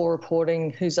football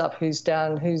reporting, who's up, who's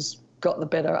down, who's got the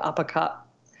better uppercut.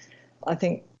 I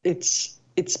think it's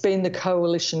been the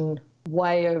coalition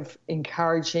way of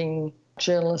encouraging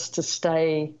journalists to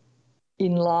stay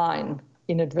in line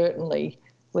inadvertently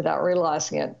without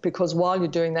realising it, because while you're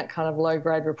doing that kind of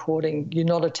low-grade reporting, you're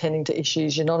not attending to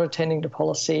issues, you're not attending to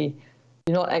policy,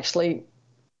 you're not actually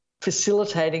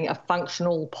facilitating a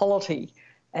functional polity.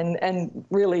 And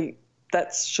really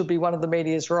that should be one of the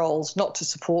media's roles, not to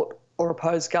support or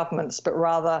oppose governments, but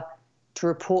rather to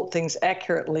report things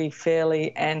accurately,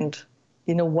 fairly, and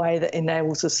in a way that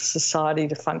enables a society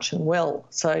to function well.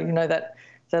 So,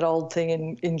 that old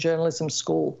thing in journalism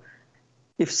school,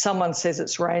 if someone says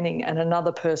it's raining and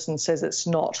another person says it's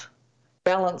not,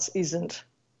 balance isn't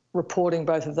reporting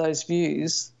both of those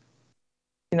views.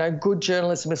 Good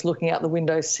journalism is looking out the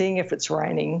window, seeing if it's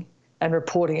raining and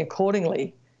reporting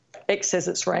accordingly. X says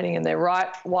it's raining and they're right,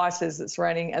 Y says it's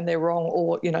raining and they're wrong,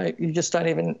 or, you just don't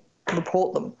even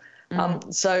report them.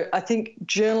 So I think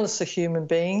journalists are human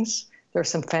beings. There are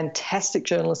some fantastic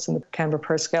journalists in the Canberra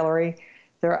Press Gallery.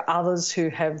 There are others who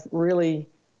have really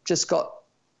just got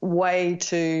way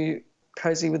too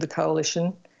cosy with the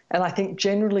coalition. And I think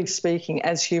generally speaking,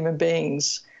 as human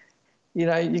beings, You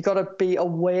know, you've got to be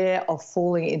aware of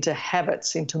falling into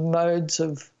habits, into modes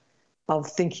of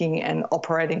thinking and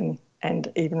operating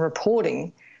and even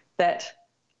reporting that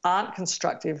aren't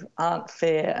constructive, aren't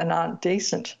fair and aren't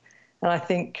decent. And I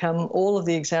think all of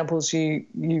the examples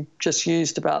you just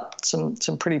used about some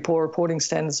pretty poor reporting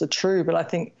standards are true, but I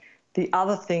think the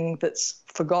other thing that's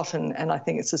forgotten, and I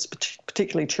think it's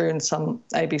particularly true in some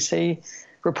ABC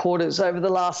reporters over the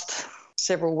last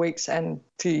several weeks and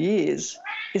few years,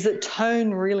 is that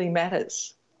tone really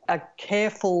matters. A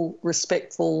careful,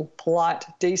 respectful, polite,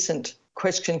 decent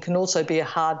question can also be a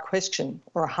hard question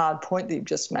or a hard point that you've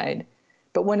just made.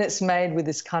 But when it's made with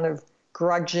this kind of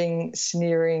grudging,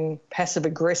 sneering,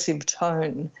 passive-aggressive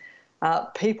tone,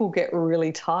 people get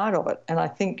really tired of it. And I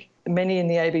think many in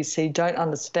the ABC don't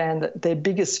understand that their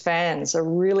biggest fans are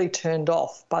really turned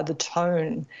off by the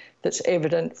tone that's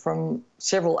evident from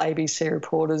several ABC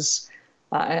reporters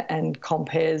and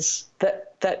compares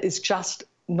that is just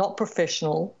not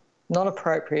professional, not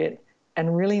appropriate,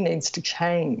 and really needs to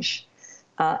change.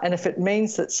 And if it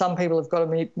means that some people have got to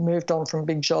be moved on from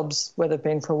big jobs where they've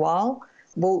been for a while,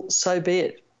 well, so be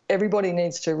it. Everybody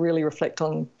needs to really reflect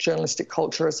on journalistic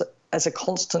culture as a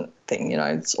constant thing. You know,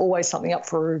 it's always something up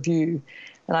for a review.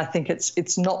 And I think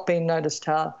it's not been noticed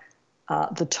how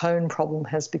the tone problem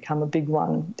has become a big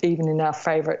one, even in our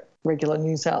favourite regular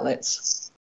news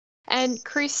outlets. And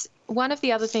Chris, one of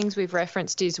the other things we've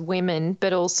referenced is women,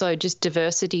 but also just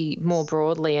diversity more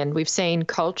broadly. And we've seen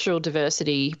cultural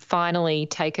diversity finally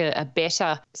take a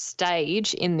better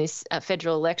stage in this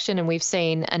federal election. And we've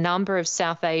seen a number of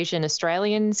South Asian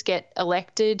Australians get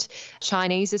elected,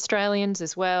 Chinese Australians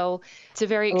as well. It's a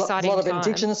very exciting time. A lot of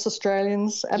Indigenous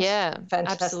Australians. Yeah,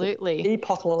 fantastic. Absolutely.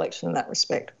 Epochal election in that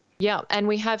respect. Yeah, and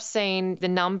we have seen the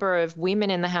number of women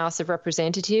in the House of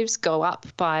Representatives go up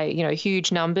by,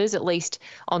 huge numbers, at least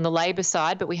on the Labor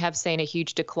side, but we have seen a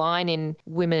huge decline in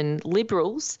women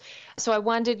Liberals. So I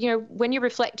wondered, when you're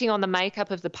reflecting on the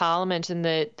makeup of the Parliament and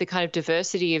the kind of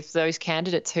diversity of those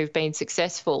candidates who've been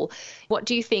successful, what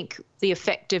do you think the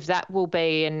effect of that will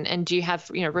be? And do you have,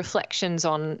 reflections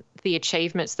on the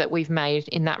achievements that we've made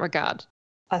in that regard?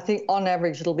 I think on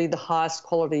average it'll be the highest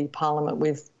quality Parliament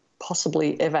we've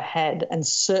possibly ever had, and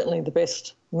certainly the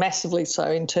best, massively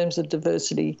so in terms of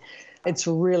diversity. It's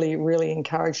really, really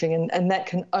encouraging, and that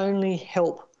can only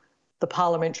help the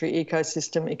parliamentary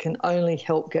ecosystem. It can only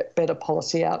help get better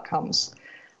policy outcomes.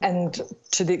 And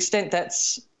to the extent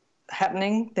that's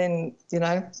happening, then,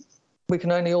 we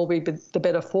can only all be the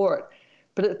better for it.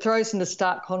 But it throws into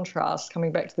stark contrast,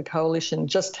 coming back to the coalition,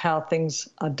 just how things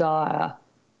are dire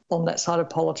on that side of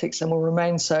politics and will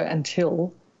remain so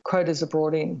until quotas are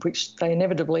brought in, which they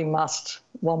inevitably must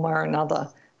one way or another.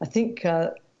 I think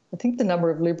the number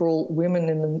of Liberal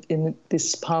women in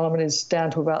this Parliament is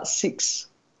down to about 6.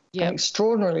 Yep. An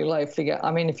extraordinarily low figure. I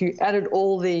mean, if you added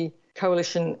all the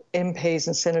coalition MPs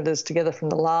and senators together from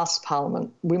the last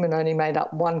Parliament, women only made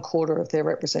up 1/4 of their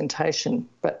representation.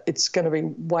 But it's going to be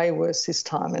way worse this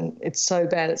time, and it's so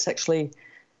bad it's actually,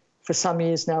 for some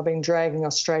years now, been dragging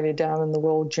Australia down in the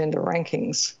world gender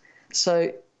rankings.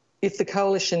 So if the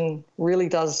coalition really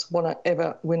does want to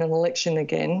ever win an election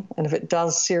again, and if it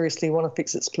does seriously want to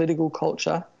fix its political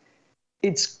culture,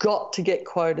 it's got to get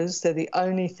quotas. They're the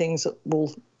only things that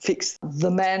will fix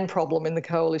the man problem in the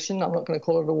coalition. I'm not going to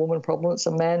call it a woman problem, it's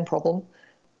a man problem.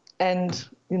 And,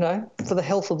 for the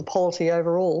health of the polity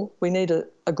overall, we need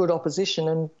a good opposition.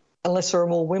 And unless there are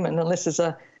more women, unless there's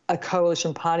a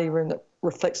coalition party room that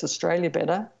reflects Australia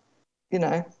better,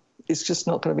 it's just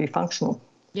not going to be functional.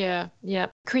 Yeah.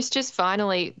 Chris, just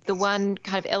finally, the one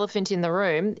kind of elephant in the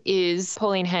room is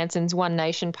Pauline Hanson's One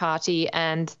Nation Party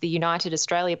and the United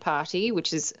Australia Party,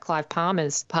 which is Clive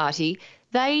Palmer's party.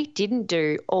 They didn't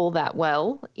do all that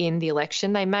well in the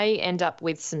election. They may end up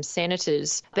with some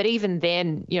senators, but even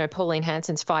then, Pauline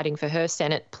Hanson's fighting for her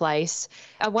Senate place.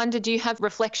 I wonder, do you have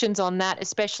reflections on that,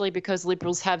 especially because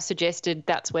Liberals have suggested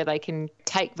that's where they can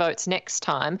take votes next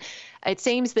time? It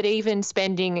seems that even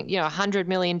spending, $100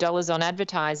 million on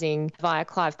advertising via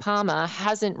Clive Palmer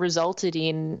hasn't resulted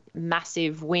in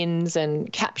massive wins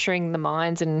and capturing the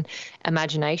minds and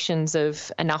imaginations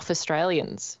of enough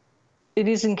Australians. It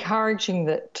is encouraging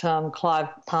that Clive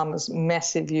Palmer's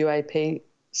massive UAP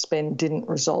spend didn't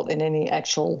result in any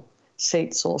actual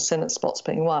seats or Senate spots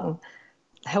being won.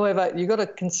 However, you've got to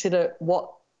consider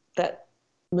what that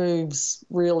move's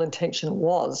real intention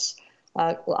was.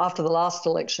 After the last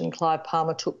election, Clive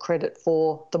Palmer took credit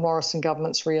for the Morrison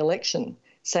government's re-election,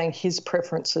 saying his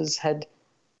preferences had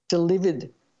delivered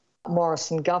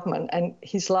Morrison government, and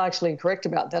he's largely correct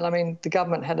about that. I mean, the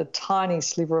government had a tiny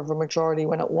sliver of a majority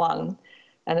when it won,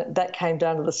 and that came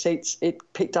down to the seats it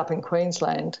picked up in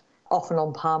Queensland. often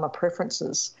on Palmer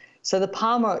preferences. So the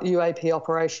Palmer UAP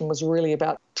operation was really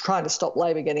about trying to stop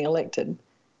Labor getting elected.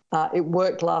 It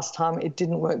worked last time. It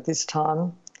didn't work this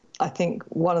time. I think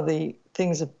one of the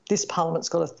things that this Parliament's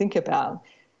got to think about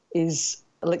is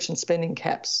election spending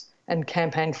caps and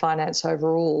campaign finance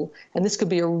overall. And this could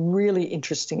be a really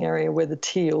interesting area where the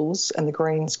Teals and the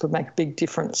Greens could make a big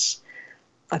difference.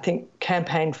 I think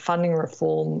campaign funding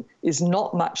reform is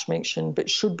not much mentioned, but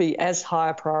should be as high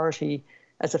a priority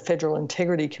as a Federal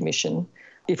Integrity Commission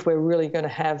if we're really going to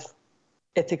have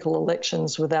ethical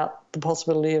elections without the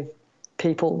possibility of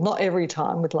people, not every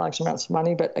time with large amounts of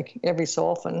money, but every so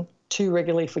often, too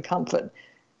regularly for comfort,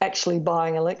 actually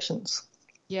buying elections.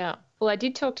 Yeah. Well, I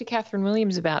did talk to Catherine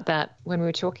Williams about that when we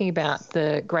were talking about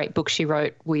the great book she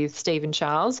wrote with Stephen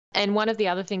Charles. And one of the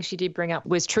other things she did bring up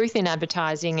was truth in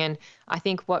advertising. And I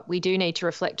think what we do need to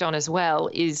reflect on as well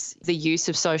is the use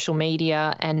of social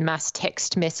media and mass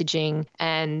text messaging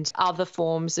and other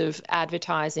forms of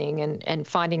advertising and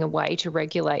finding a way to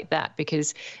regulate that,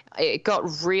 because it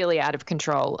got really out of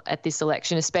control at this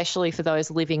election, especially for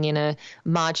those living in a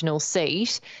marginal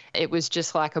seat. It was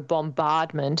just like a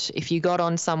bombardment. If you got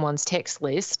on someone's text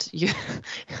list,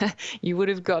 you would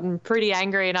have gotten pretty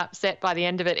angry and upset by the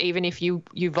end of it, even if you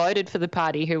voted for the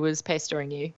party who was pestering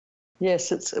you.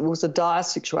 Yes, it was a dire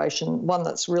situation, one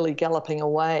that's really galloping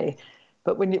away.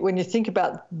 But when you think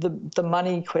about the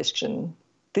money question,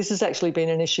 this has actually been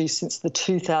an issue since the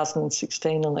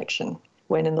 2016 election,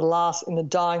 when in the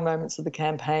dying moments of the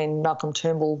campaign, Malcolm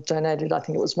Turnbull donated, I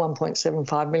think it was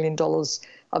 $1.75 million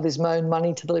of his own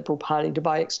money to the Liberal Party to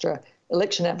buy extra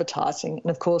election advertising.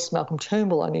 And of course, Malcolm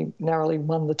Turnbull only narrowly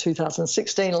won the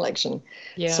 2016 election.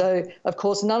 Yeah. So, of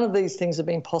course, none of these things have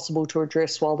been possible to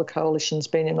address while the coalition's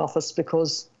been in office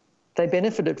because they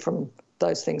benefited from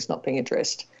those things not being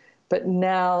addressed. But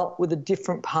now, with a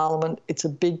different parliament, it's a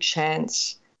big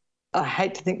chance. I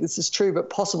hate to think this is true, but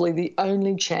possibly the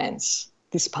only chance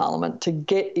this parliament to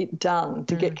get it done,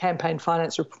 to get campaign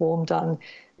finance reform done,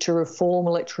 to reform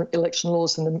election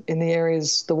laws in the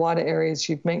areas, the wider areas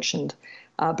you've mentioned,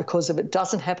 because if it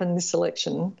doesn't happen this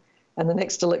election and the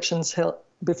next election's held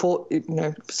before, if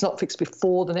it's not fixed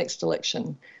before the next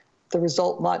election, the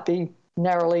result might be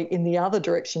narrowly in the other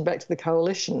direction, back to the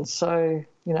coalition. So,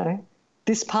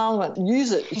 this parliament,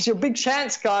 use it. It's your big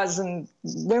chance, guys, and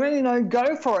women,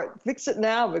 go for it. Fix it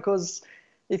now, because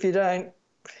if you don't,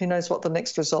 who knows what the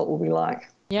next result will be like.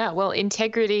 Yeah, well,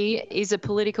 integrity is a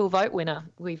political vote winner,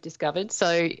 we've discovered.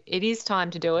 So it is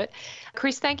time to do it.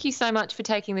 Chris, thank you so much for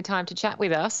taking the time to chat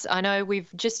with us. I know we've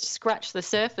just scratched the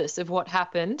surface of what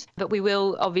happened, but we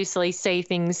will obviously see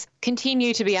things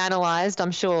continue to be analysed,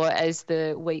 I'm sure, as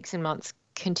the weeks and months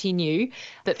continue.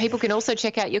 But people can also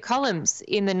check out your columns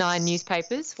in the 9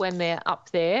 newspapers when they're up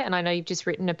there. And I know you've just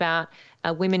written about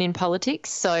women in politics,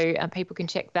 so people can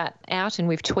check that out. And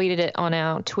we've tweeted it on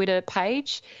our Twitter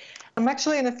page. I'm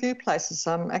actually in a few places.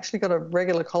 I'm actually got a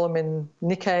regular column in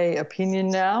Nikkei Opinion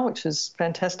now, which is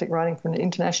fantastic writing for an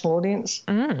international audience.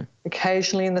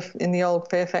 Occasionally in the old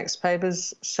Fairfax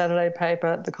papers, Saturday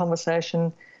paper, The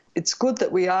Conversation. It's good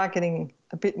that we are getting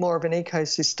a bit more of an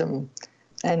ecosystem,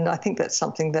 and I think that's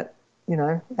something that,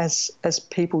 as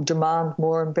people demand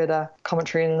more and better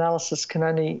commentary and analysis, can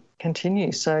only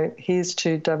continue. So here's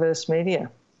to diverse media.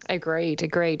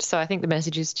 Agreed. So I think the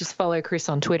message is just follow Chris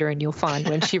on Twitter and you'll find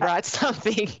when she writes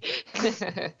something.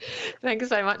 Thanks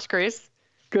so much, Chris.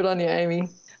 Good on you, Amy.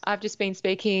 I've just been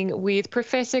speaking with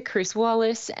Professor Chris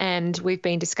Wallace and we've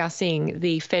been discussing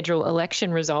the federal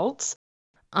election results.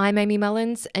 I'm Amy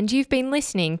Mullins and you've been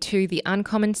listening to the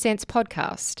Uncommon Sense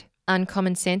podcast.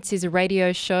 Uncommon Sense is a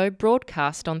radio show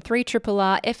broadcast on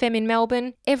 3RRR FM in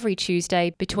Melbourne every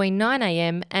Tuesday between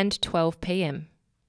 9am and 12pm.